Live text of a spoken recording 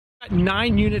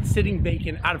9 units sitting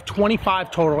vacant out of 25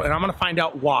 total, and I'm gonna find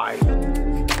out why.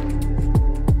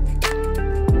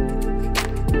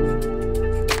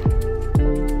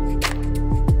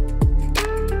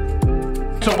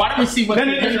 So why don't we see what?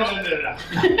 No.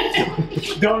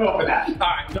 Don't open that. All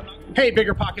right. Hey,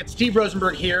 BiggerPockets, Steve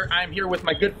Rozenberg here. I'm here with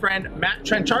my good friend Matt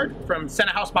Trenchard from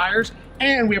Senate House Buyers,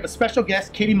 and we have a special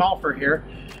guest, Katie Malfer here.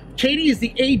 Katie is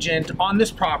the agent on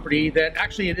this property that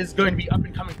actually it is going to be up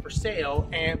and coming for sale,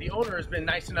 and the owner has been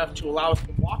nice enough to allow us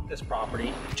to walk this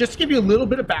property. Just to give you a little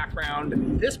bit of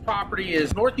background, this property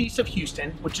is northeast of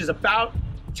Houston, which is about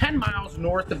 10 miles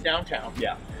north of downtown.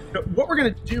 Yeah. But what we're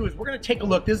gonna do is we're gonna take a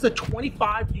look. This is a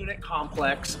 25 unit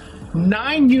complex.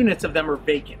 9 units of them are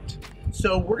vacant.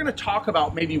 So we're gonna talk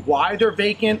about maybe why they're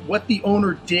vacant, what the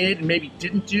owner did and maybe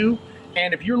didn't do.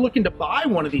 And if you're looking to buy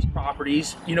one of these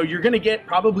properties, you know, you're gonna get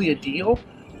probably a deal,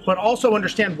 but also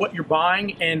understand what you're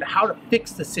buying and how to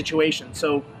fix the situation.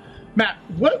 So Matt,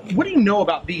 what do you know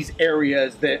about these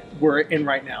areas that we're in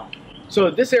right now?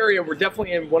 So this area, we're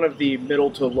definitely in one of the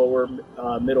middle to lower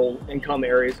middle income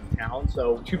areas of town.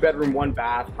 So 2 bedroom, 1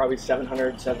 bath, probably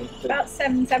 700, about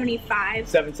 775.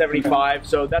 775.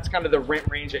 So that's kind of the rent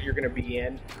range that you're going to be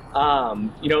in.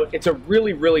 You know, it's a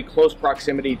really, really close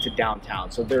proximity to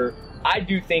downtown. So I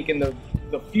do think in the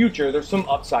future, there's some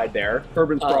upside there.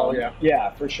 Urban sprawl, yeah.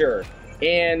 Yeah, for sure.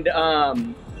 And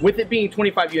with it being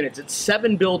 25 units, it's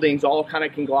 7 buildings all kind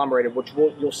of conglomerated, which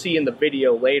you'll see in the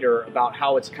video later about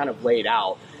how it's kind of laid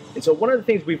out. And so one of the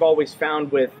things we've always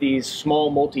found with these small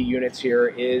multi-units here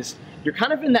is you're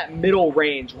kind of in that middle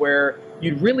range where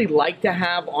you'd really like to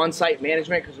have on-site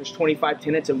management because there's 25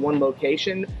 tenants in one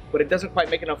location, but it doesn't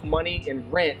quite make enough money in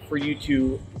rent for you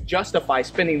to justify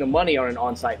spending the money on an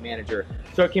on-site manager.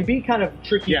 So it can be kind of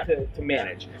tricky to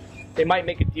manage. They might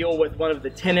make a deal with one of the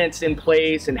tenants in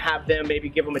place and have them maybe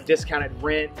give them a discounted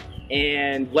rent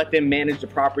and let them manage the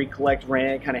property, collect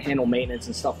rent, kind of handle maintenance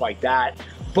and stuff like that.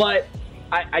 But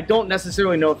I don't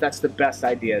necessarily know if that's the best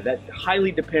idea. That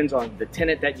highly depends on the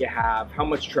tenant that you have, how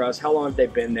much trust, how long have they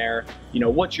been there, you know,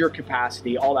 what's your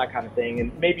capacity, all that kind of thing.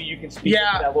 And maybe you can speak to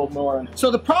that a little more.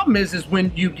 So the problem is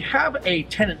when you have a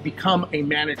tenant become a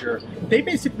manager, they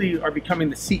basically are becoming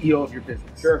the CEO of your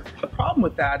business. Sure. The problem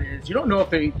with that is you don't know if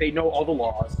they know all the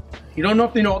laws, you don't know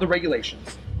if they know all the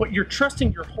regulations, but you're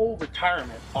trusting your whole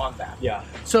retirement on that. Yeah.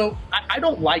 So I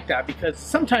don't like that because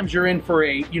sometimes you're in for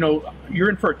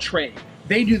a trade.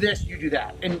 They do this, you do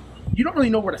that. And you don't really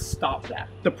know where to stop that.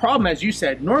 The problem, as you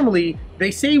said, normally they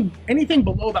say anything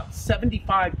below about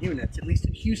 75 units, at least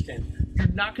in Houston, you're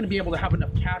not gonna be able to have enough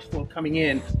cash flow coming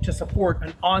in to support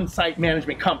an on-site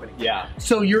management company. Yeah.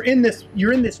 So you're in this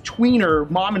tweener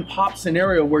mom and pop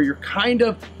scenario where you're kind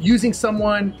of using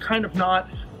someone, kind of not.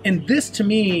 And this to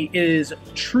me is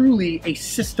truly a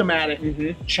systematic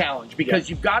challenge because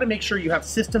you've got to make sure you have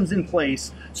systems in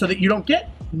place so that you don't get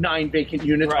 9 vacant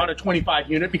units on a 25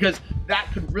 unit because that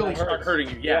could really start hurting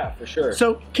you. Yeah, for sure.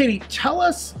 So Katie, tell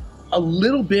us a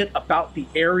little bit about the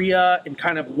area and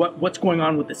kind of what's going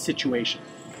on with the situation.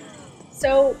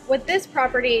 So with this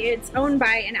property, it's owned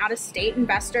by an out-of-state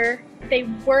investor. They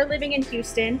were living in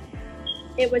Houston.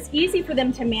 It was easy for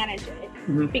them to manage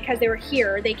it because they were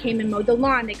here. They came and mowed the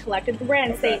lawn, they collected the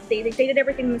rents, they did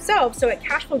everything themselves, so it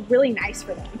cash flowed really nice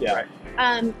for them. Yeah.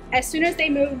 As soon as they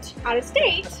moved out of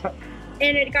state,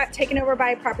 and it got taken over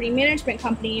by a property management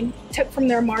company, took from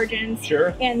their margins.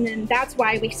 Sure. And then that's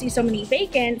why we see so many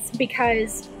vacants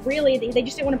because really they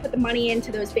just didn't want to put the money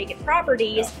into those vacant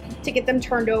properties to get them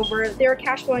turned over. They were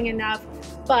cash flowing enough,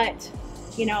 but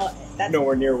you know, that's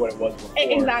nowhere near what it was before.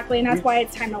 Exactly, and that's why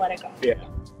it's time to let it go. Yeah.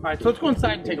 All right, so let's go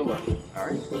inside and take a look. All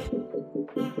right.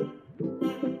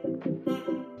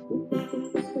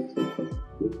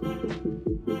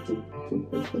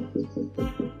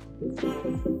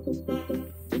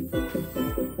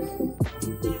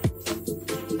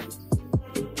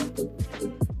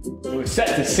 It was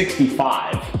set to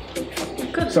 65.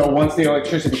 So once the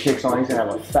electricity kicks on, he's gonna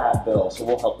have a fat bill. So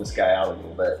we'll help this guy out a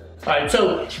little bit. All right,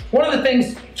 so one of the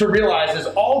things to realize is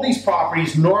all these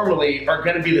properties normally are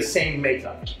gonna be the same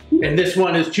makeup. And this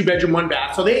one is 2 bedroom, 1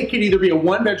 bath. So they could either be a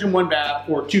 1 bedroom, 1 bath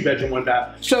or 2 bedroom, 1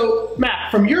 bath. So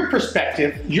Matt, from your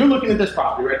perspective, you're looking at this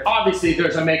property, right? Obviously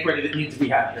there's a make ready that needs to be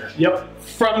had here. Yep.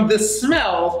 From the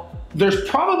smell, there's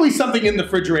probably something in the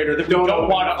refrigerator that we don't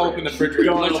want to open the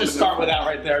refrigerator. Let's just start with that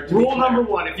right there. Rule number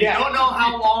 1, if you don't know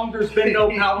how long there's been no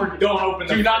power, don't open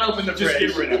the fridge. Do not open the fridge.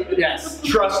 Just get rid of it. Yes.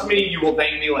 Trust me, you will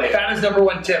thank me later. That is number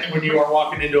 1 tip when you are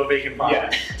walking into a vacant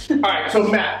property. Yeah. All right, so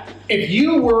Matt, if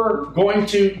you were going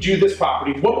to do this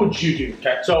property, what would you do?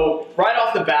 Okay, so right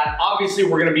off the bat, obviously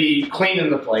we're gonna be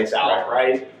cleaning the place out,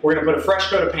 right? We're gonna put a fresh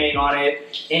coat of paint on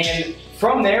it, and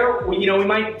From there, we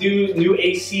might do new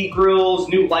AC grills,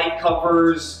 new light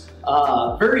covers,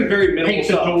 very, very minimal Paint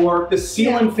the stuff. door. The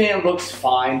ceiling fan looks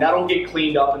fine. That'll get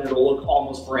cleaned up and it'll look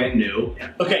almost brand new.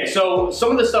 Okay, so some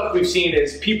of the stuff we've seen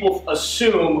is people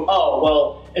assume, oh,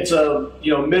 well, it's a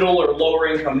middle or lower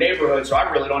income neighborhood, so I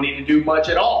really don't need to do much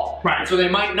at all. Right. So they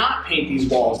might not paint these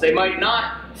walls. They might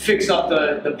not fix up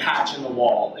the patch in the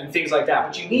wall and things like that.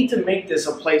 But you need to make this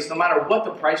a place, no matter what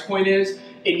the price point is,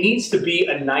 it needs to be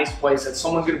a nice place that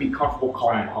someone's gonna be comfortable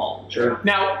calling home. Sure.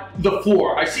 Now, the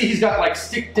floor, I see he's got like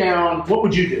stick down. What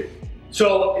would you do?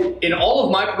 So in all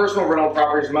of my personal rental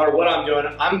properties, no matter what I'm doing,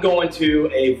 I'm going to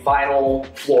a vinyl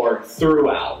floor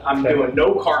throughout. I'm doing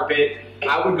no carpet.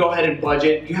 I would go ahead and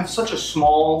budget. You have such a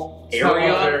small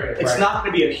area. It's not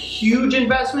going to be a huge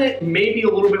investment, maybe a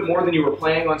little bit more than you were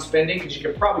planning on spending, because you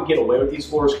could probably get away with these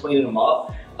floors cleaning them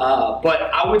up. But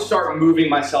I would start moving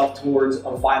myself towards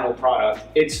a vinyl product.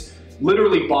 It's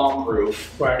literally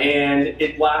bomb-proof, and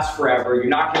it lasts forever. You're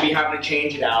not going to be having to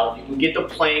change it out. You can get the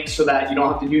planks so that you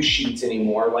don't have to do sheets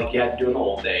anymore like you had to do in the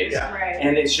old days.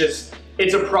 And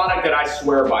it's a product that I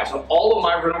swear by. So all of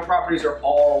my rental properties are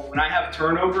when I have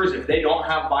turnovers, if they don't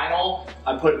have vinyl,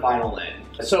 I put vinyl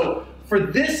in. So for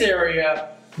this area,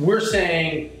 we're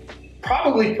saying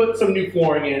probably put some new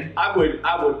flooring in. I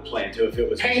would plan to if it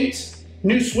was paint,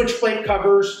 new switch plate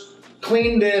covers,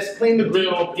 clean this, clean the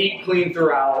grill, deep clean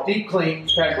throughout. Deep clean.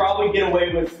 Okay. Probably get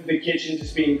away with the kitchen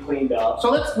just being cleaned up.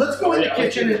 So let's go in the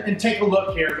kitchen and take a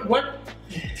look here. What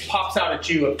pops out at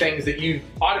you of things that you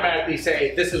automatically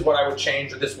say, this is what I would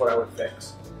change or this is what I would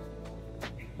fix?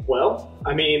 Well,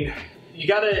 I mean,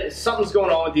 something's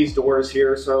going on with these doors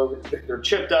here, so they're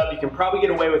chipped up. You can probably get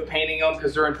away with painting them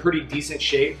because they're in pretty decent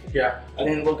shape. Yeah. And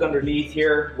then look underneath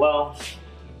here. Well,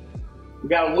 we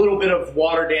got a little bit of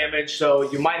water damage,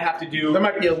 so you might have to do... There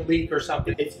might be a leak or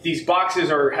something. If these boxes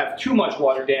have too much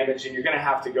water damage, then you're gonna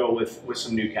have to go with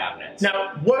some new cabinets.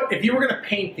 Now, if you were gonna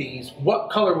paint these,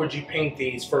 what color would you paint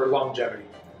these for longevity?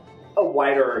 A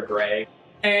white or a gray.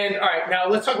 And all right, now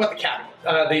let's talk about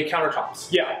the countertops.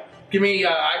 Yeah. Give me,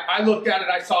 I looked at it,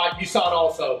 I saw it, you saw it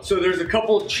also. So there's a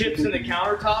couple of chips in the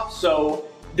countertops, so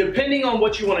depending on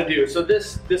what you want to do. So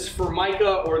this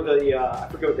Formica or the, I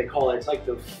forget what they call it, it's like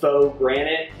the faux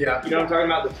granite. Yeah. You know what I'm talking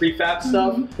about, the prefab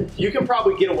stuff? You can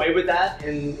probably get away with that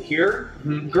in here.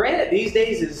 Granite these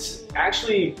days is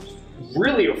actually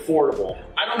really affordable.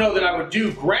 I don't know that I would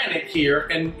do granite here,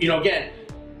 and again,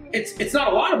 it's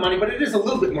not a lot of money, but it is a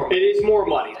little bit more money. It is more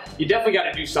money. You definitely got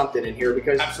to do something in here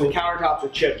because the countertops are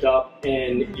chipped up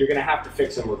and you're going to have to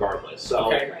fix them regardless.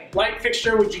 So, okay. Light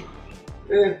fixture, would you?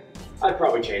 I'd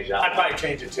probably change that. I'd probably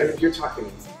change it too. If you're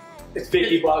talking, it's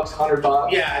 50 bucks, 100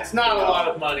 bucks. Yeah, it's not a lot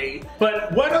of money.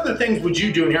 But what other things would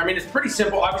you do in here? I mean, it's pretty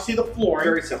simple. Obviously the flooring.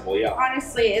 Very simple, yeah.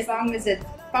 Honestly, as long as it's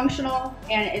functional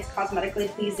and it's cosmetically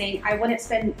pleasing, I wouldn't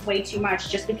spend way too much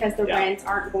just because the rents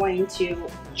aren't going to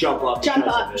jump up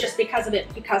just because of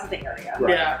the area.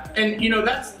 Right. Yeah, and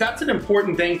that's an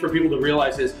important thing for people to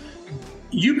realize is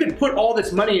you can put all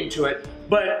this money into it,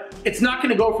 but it's not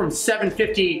going to go from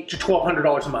 $750 to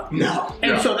 $1,200 a month. No.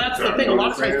 And so that's the thing. A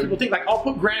lot of times people think like, I'll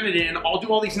put granite in, I'll do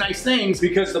all these nice things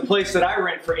because the place that I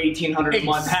rent for $1,800 a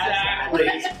month has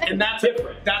that. And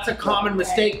that's a common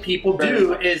mistake people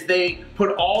do is they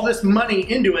put all this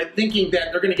money into it thinking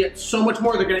that they're going to get so much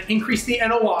more. They're going to increase the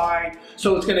NOI,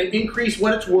 so it's going to increase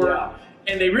what it's worth. Yeah.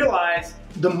 And they realize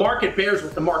the market bears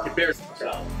what the market bears.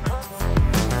 So.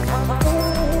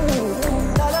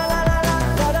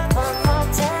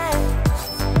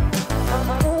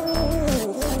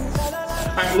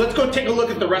 Let's go take a look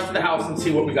at the rest of the house and see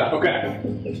what we got. Okay.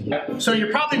 So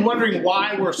you're probably wondering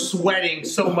why we're sweating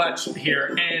so much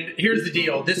here. And here's the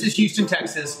deal. This is Houston,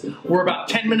 Texas. We're about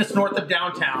 10 minutes north of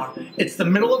downtown. It's the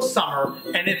middle of summer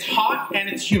and it's hot and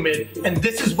it's humid. And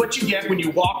this is what you get when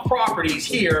you walk properties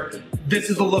here. This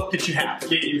is the look that you have.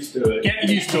 Get used to it. Get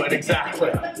used to it,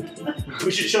 exactly.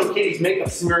 We should show Katie's makeup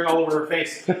smearing all over her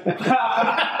face.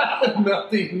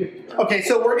 Nothing. Okay,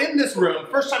 so we're in this room.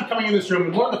 First time coming in this room,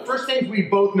 and one of the first things we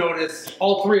both noticed,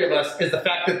 all three of us, is the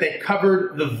fact that they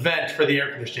covered the vent for the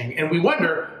air conditioning. And we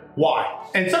wonder why.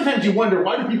 And sometimes you wonder,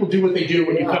 why do people do what they do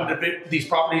when you come to these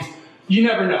properties? You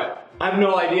never know. I have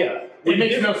no idea. It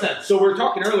makes no sense. So we were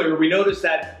talking earlier, we noticed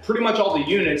that pretty much all the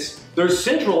units, there's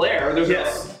central air, there's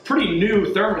a pretty new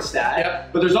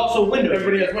thermostat, but there's also window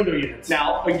Everybody has window units.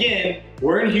 Now, again,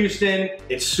 we're in Houston,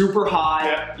 it's super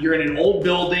hot, you're in an old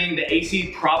building, the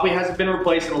AC probably hasn't been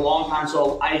replaced in a long time,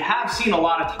 so I have seen a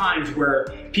lot of times where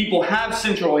people have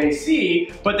central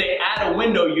AC, but they add a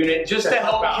window unit just to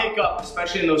help kick up,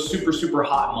 especially in those super, super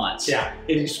hot months. Yeah.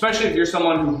 Especially if you're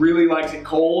someone who really likes it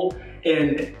cold.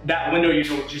 and that window unit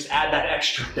will just add that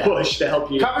extra push to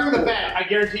help you. Covering the vent, I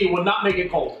guarantee you, will not make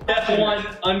it cold. Step one,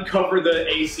 uncover the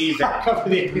AC vent. Cover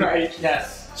the right?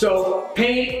 Yes. So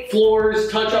paint, floors,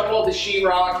 touch up all the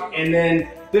sheetrock, and then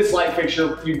this light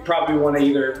fixture, you probably want to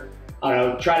either, I don't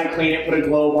know, try to clean it, put a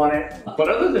globe on it. But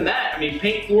other than that, I mean,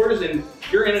 paint floors and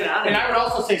you're in and out. And I would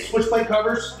also say switch plate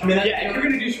covers. I mean, yeah, if you're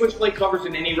gonna do switch plate covers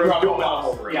in any room, do it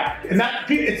all over. Yeah, and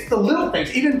that it's the little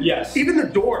things. Even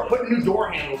the door, putting new door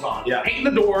handles on. Yeah, painting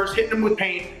the doors, hitting them with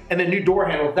paint, and then new door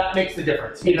handles. That makes the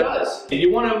difference. It does. And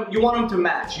you want them to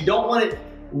match. You don't want it.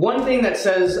 One thing that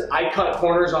says I cut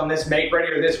corners on this make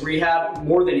ready or this rehab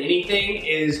more than anything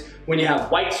is when you have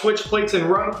white switch plates in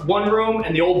one room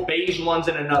and the old beige ones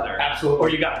in another. Absolutely. Or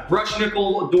you got brushed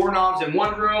nickel doorknobs in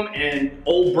one room and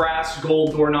old brass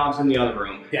gold doorknobs in the other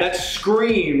room. Yeah. That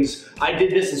screams, I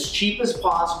did this as cheap as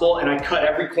possible and I cut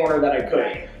every corner that I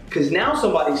could. Because now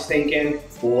somebody's thinking,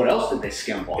 well, what else did they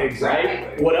skimp on,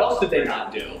 right? What else did they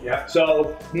not do? Yeah.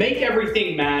 So make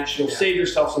everything match. You'll save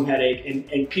yourself some headache,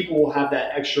 and people will have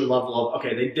that extra level of,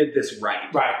 okay, they did this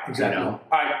right. Right, exactly. You know?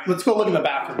 All right, let's go look in the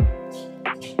bathroom.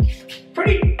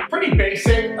 Pretty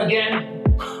basic. Again,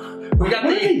 we've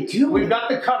got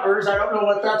the covers. I don't know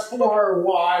what that's for or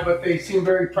why, but they seem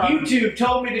very proud. YouTube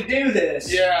told me to do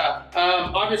this. Yeah.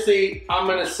 Obviously, I'm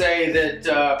gonna say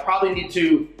that probably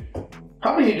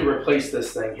need to replace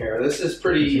this thing here. This is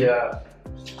pretty,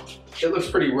 it looks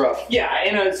pretty rough. Yeah,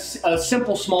 in a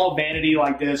simple small vanity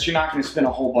like this, you're not gonna spend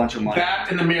a whole bunch of money.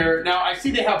 That in the mirror. Now, I see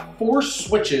they have 4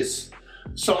 switches.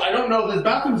 So I don't know, the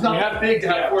bathroom's not that big to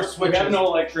have 4 switches. We have no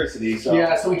electricity, so.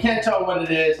 Yeah, so we can't tell what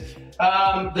it is.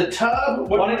 The tub.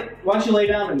 Why don't you lay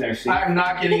down in there, Steve? I'm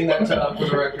not getting in that tub for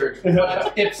the record.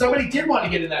 But if somebody did want to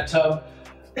get in that tub,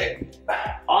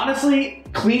 honestly,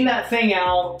 clean that thing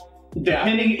out.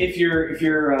 Depending if you're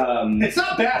it's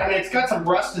not bad. I mean, it's got some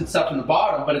rust and stuff in the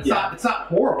bottom, but it's not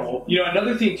horrible. You know,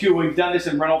 another thing too, we've done this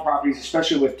in rental properties,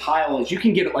 especially with tile, is you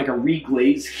can get like a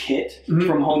re-glaze kit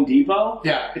from Home Depot.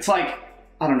 Yeah. It's like,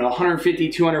 I don't know, 150,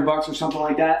 200 bucks or something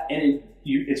like that, and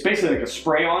it's basically like a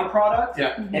spray-on product.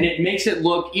 Yeah. And it makes it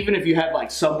look, even if you have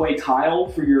like subway tile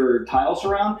for your tile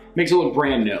surround, makes it look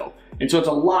brand new. And so it's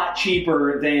a lot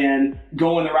cheaper than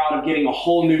going the route of getting a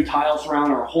whole new tile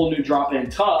surround or a whole new drop-in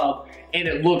tub, and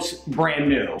it looks brand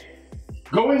new.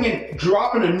 Going and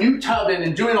dropping a new tub in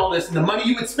and doing all this, and the money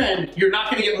you would spend, you're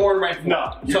not gonna get more in rent.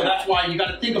 No. So that's why you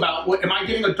gotta think about, what, am I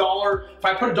getting $1? If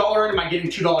I put $1 in, am I getting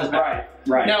 $2 back?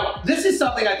 Right. Now, this is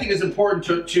something I think is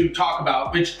important to talk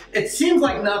about, which it seems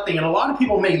like nothing, and a lot of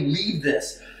people may leave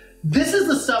this. This is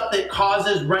the stuff that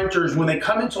causes renters, when they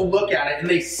come in to look at it and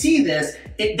they see this,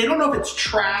 they don't know if it's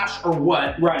trash or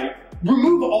what. Right.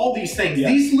 Remove all these things. Yeah.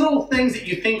 These little things that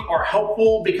you think are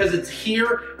helpful because it's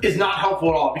here is not helpful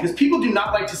at all, because people do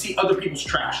not like to see other people's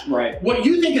trash. Right. What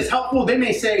you think is helpful, they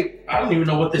may say, I don't even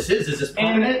know what this is. Is this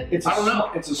permanent? I don't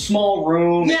know. It's a small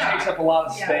room. Yeah. It takes up a lot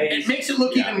of space. It makes it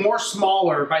look even more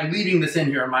smaller by leaving this in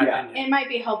here, in my opinion. It might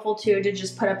be helpful too to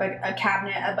just put up a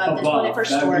cabinet above this one for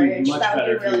storage. Much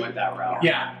better if you went that route.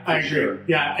 Yeah, I agree. Sure.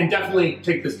 Yeah, and definitely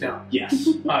take this down. Yes,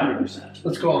 100%.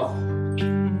 Let's go on.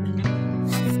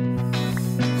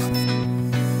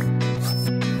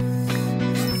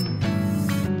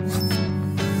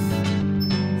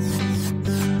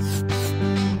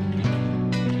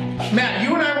 Matt,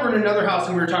 you and I were in another house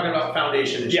and we were talking about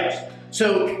foundation issues. Yes.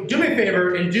 So do me a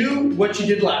favor and do what you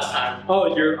did last time.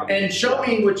 And show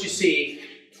me what you see.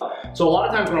 So a lot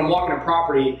of times when I'm walking a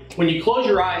property, when you close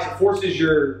your eyes, it forces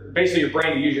basically your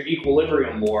brain to use your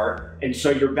equilibrium more, and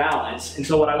so you're balanced. And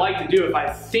so what I like to do, if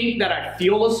I think that I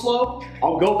feel a slope,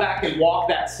 I'll go back and walk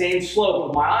that same slope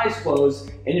with my eyes closed,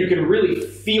 and you can really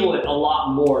feel it a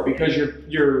lot more because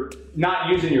you're not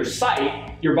using your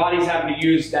sight, your body's having to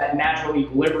use that natural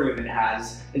equilibrium it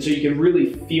has, and so you can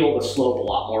really feel the slope a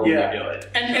lot more when you do it.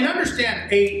 And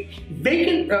understand, a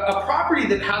property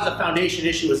that has a foundation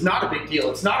issue is not a big deal.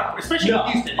 It's not, especially in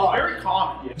Houston, it's very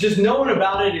common. Just knowing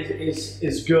about it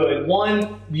is good.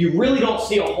 One, you really don't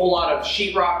see a whole lot of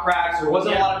sheetrock cracks. There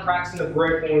wasn't a lot of cracks in the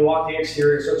brick when we walked the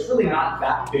exterior, so it's really not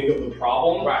that big of a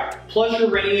problem. Right. Plus you're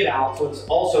renting it out, so it's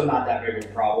also not that big of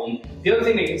a problem. The other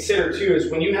thing to consider too is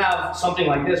when you have something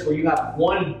like this where you have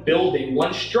one building,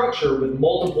 one structure with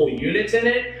multiple units in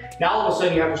it, now all of a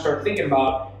sudden you have to start thinking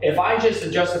about, if I just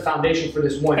adjust the foundation for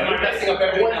this one unit,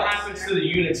 what happens to the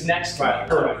units next to it?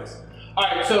 Correct. All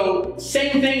right, so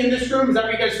same thing in this room. Is that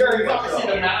what you guys very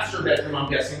obviously the master bedroom, I'm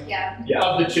guessing? Yeah.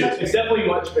 Of the two. It's definitely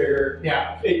much bigger.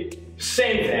 Yeah.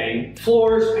 Same thing.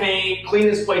 Floors, paint, clean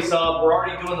this place up. We're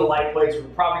already doing the light plates. We're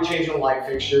probably changing the light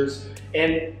fixtures.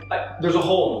 And there's a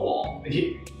hole in the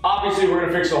wall. Obviously, we're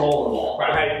gonna fix the hole in the wall,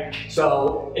 right?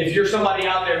 So if you're somebody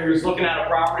out there who's looking at a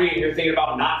property and you're thinking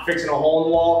about not fixing a hole in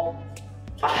the wall,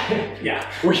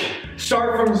 yeah, we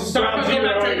start from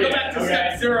go back to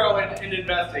step zero in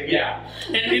investing. Yeah.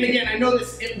 And again, I know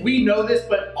this, we know this,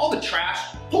 but all the trash,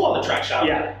 pull all the trash out.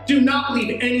 Yeah. Do not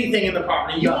leave anything in the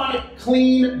property. You want it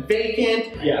clean,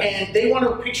 vacant, and they want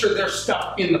to picture their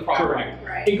stuff in the property. Correct.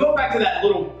 Right. And go back to that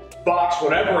little box,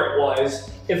 whatever it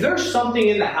was, if there's something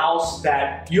in the house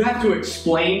that you have to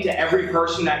explain to every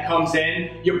person that comes in,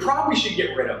 you probably should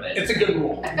get rid of it. It's a good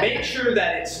rule. Make sure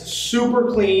that it's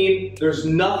super clean, there's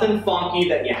nothing funky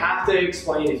that you have to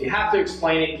explain. If you have to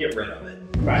explain it, get rid of it.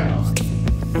 Right.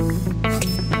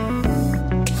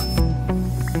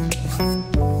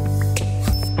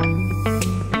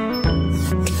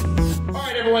 All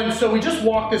right, everyone, so we just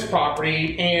walked this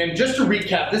property, and just to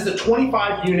recap, this is a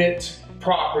 25-unit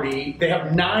property. They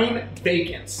have 9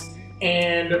 vacants.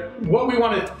 And what we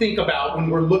want to think about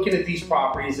when we're looking at these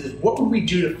properties is what would we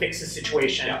do to fix the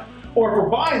situation? Yeah. Or if we're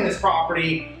buying this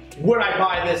property, would I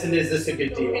buy this and is this a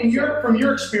good deal? And from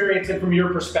your experience and from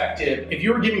your perspective, if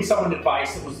you were giving someone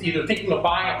advice that was either thinking of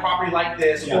buying a property like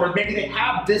this or maybe they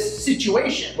have this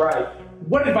situation,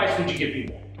 what advice would you give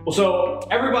people? Well, so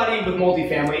everybody with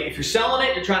multifamily, if you're selling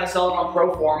it, you're trying to sell it on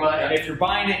pro forma, and if you're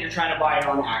buying it, you're trying to buy it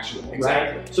on actual,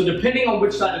 right? So depending on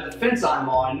which side of the fence I'm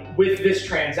on with this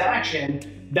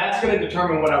transaction, that's gonna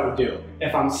determine what I would do.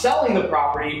 If I'm selling the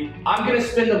property, I'm gonna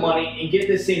spend the money and get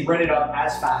this thing rented up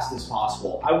as fast as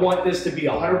possible. I want this to be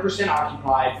 100%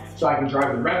 occupied so I can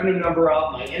drive the revenue number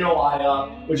up, my NOI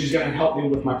up, which is gonna help me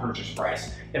with my purchase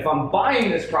price. If I'm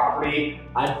buying this property,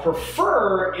 I'd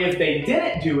prefer if they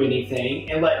didn't do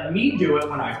anything and let me do it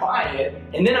when I buy it,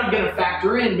 and then I'm gonna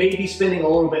factor in maybe spending a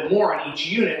little bit more on each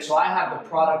unit so I have the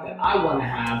product that I wanna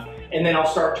have, and then I'll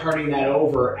start turning that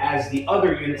over as the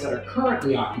other units that are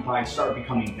currently occupied start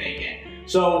becoming vacant.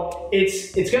 So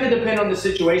it's gonna depend on the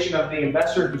situation of the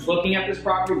investor who's looking at this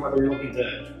property, whether you're looking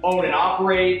to own and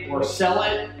operate or sell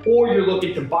it, or you're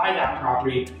looking to buy that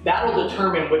property. That'll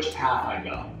determine which path I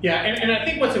go. Yeah, and I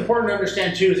think what's important to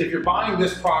understand too is if you're buying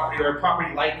this property or a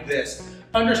property like this,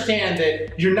 understand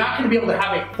that you're not gonna be able to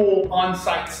have a full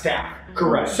on-site staff.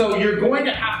 Correct. So you're going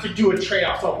to have to do a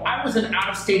trade-off. So if I was an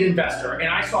out-of-state investor and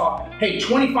I saw, hey,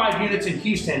 25 units in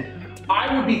Houston,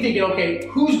 I would be thinking, okay,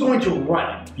 who's going to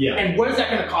run it? Yeah. And what is that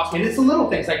going to cost me? And it's the little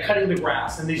things like cutting the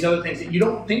grass and these other things that you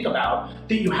don't think about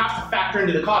that you have to factor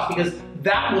into the cost, because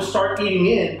that will start eating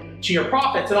in to your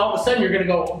profits. And all of a sudden you're going to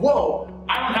go, whoa,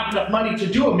 I don't have enough money to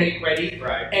do a make ready.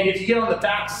 Right. And if you get on the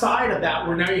back side of that,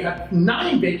 where now you have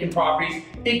 9 vacant properties,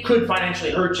 it could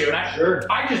financially hurt you. And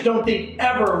I just don't think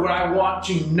ever would I want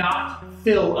to not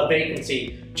fill a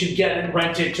vacancy to get it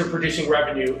rented to producing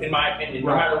revenue, in my opinion,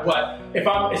 no matter what.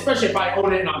 Especially if I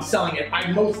own it and I'm selling it,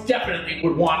 I most definitely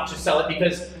would want to sell it,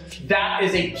 because that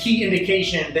is a key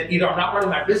indication that either I'm not running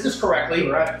my business correctly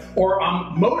or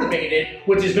I'm motivated,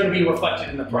 which is going to be reflected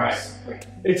in the price. Right.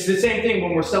 It's the same thing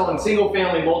when we're selling single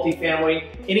family, multifamily.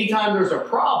 Anytime there's a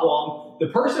problem, the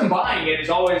person buying it is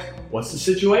always, what's the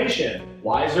situation?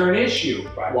 Why is there an issue?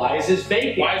 Why is this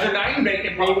vacant? Why is there 9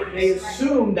 vacant properties? They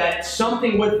assume that it's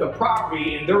something with the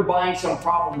property and they're buying some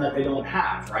problem that they don't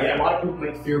have, right? Yeah. A lot of people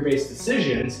make fear-based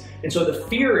decisions. And so the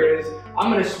fear is,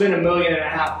 I'm gonna spend $1.5 million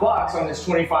on this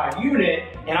 25 unit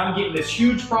and I'm getting this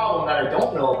huge problem that I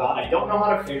don't know about, I don't know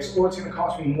how to fix, or it's gonna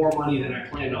cost me more money than I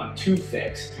planned on to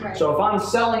fix. Right. So if I'm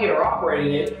selling it or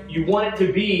operating it, you want it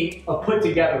to be a put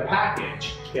together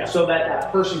package. Yeah. So that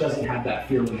that person doesn't have that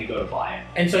fear when they go to buy it.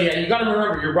 And so yeah, you gotta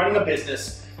remember, you're running a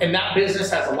business, and that business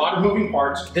has a lot of moving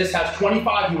parts. This has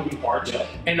 25 moving parts,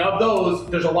 and of those,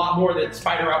 there's a lot more that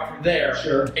spider out from there.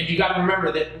 Sure. And you gotta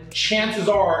remember that chances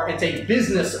are it's a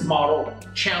business model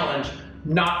challenge,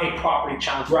 not a property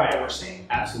challenge. Right. That we're seeing.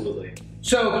 Absolutely.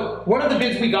 So one of the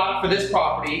bids we got for this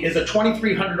property is a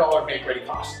 $2,300 make ready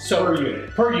cost. So per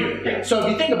unit. Per unit. Yeah. So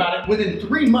if you think about it, within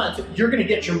 3 months, you're going to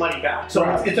get your money back. So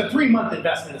it's a 3-month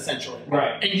investment essentially.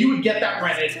 Right. And you would get that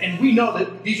rented, and we know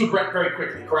that these would rent very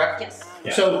quickly, correct? Yes.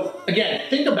 Yeah. So again,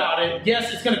 think about it.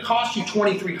 Yes, it's going to cost you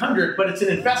 $2,300, but it's an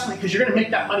investment because you're going to make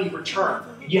that money return.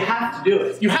 You have to do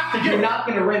it. You have to do it. You're not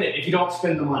going to rent it if you don't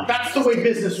spend the money. That's the way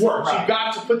business works. Right. You've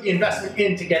got to put the investment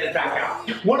in to get it back out.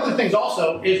 One of the things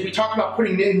also is we talk about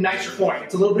putting in nicer flooring.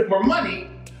 It's a little bit more money,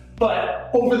 But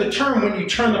over the term, when you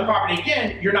turn the property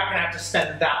again, you're not gonna have to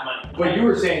spend that money. But you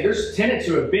were saying there's tenants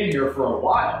who have been here for a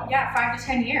while. Yeah, 5 to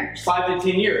 10 years. 5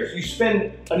 to 10 years. You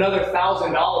spend another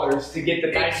 $1,000 to get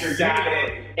the nicer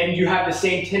unit, and you have the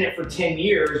same tenant for 10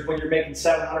 years when you're making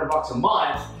 $700 a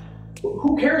month.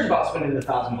 Who cares about spending the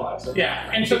 $1,000?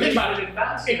 Yeah, and so think about it.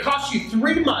 It costs you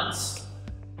 3 months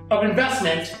of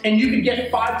investment, and you could get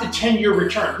 5 to 10 year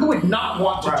return. Who would not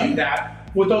want to do that?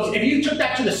 With those, if you took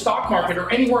that to the stock market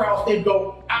or anywhere else, they'd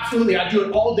go, absolutely, I do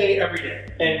it all day, every day.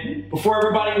 And before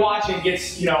everybody watching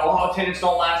gets, you know, oh, tenants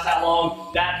don't last that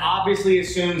long, that obviously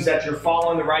assumes that you're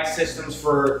following the right systems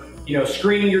for, you know,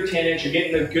 screening your tenants, you're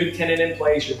getting a good tenant in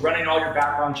place, you're running all your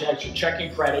background checks, you're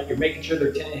checking credit, you're making sure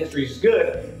their tenant history is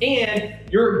good, and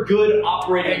you're a good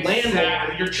operating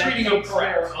landlord. You're treating them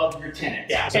correct of your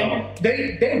tenants. Yeah. So, and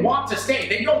they want to stay.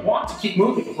 They don't want to keep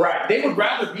moving. Right. They would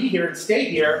rather be here and stay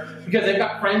here because they've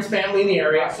got friends, family in the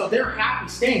area, so they're happy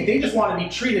staying. They just want to be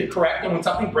treated correct, and when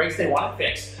something breaks, they want it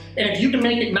fixed. And if you can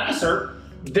make it nicer,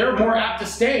 they're more apt to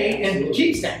stay and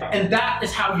keep staying. And that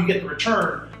is how you get the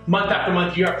return month after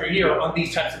month, year after year on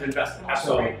these types of investments.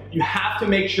 Absolutely. You have to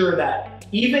make sure that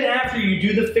even after you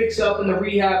do the fix up and the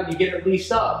rehab and you get it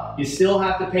leased up, you still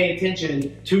have to pay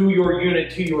attention to your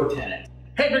unit, to your tenant.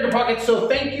 Hey BiggerPockets, so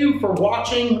thank you for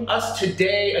watching us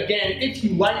today. Again, if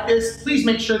you like this, please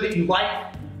make sure that you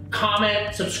like,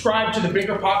 comment, subscribe to the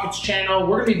BiggerPockets channel.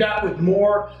 We're gonna be back with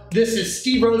more. This is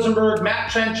Steve Rozenberg, Matt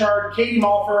Trenchard, Katie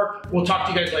Malfer. We'll talk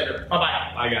to you guys later.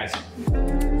 Bye-bye. Bye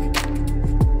guys.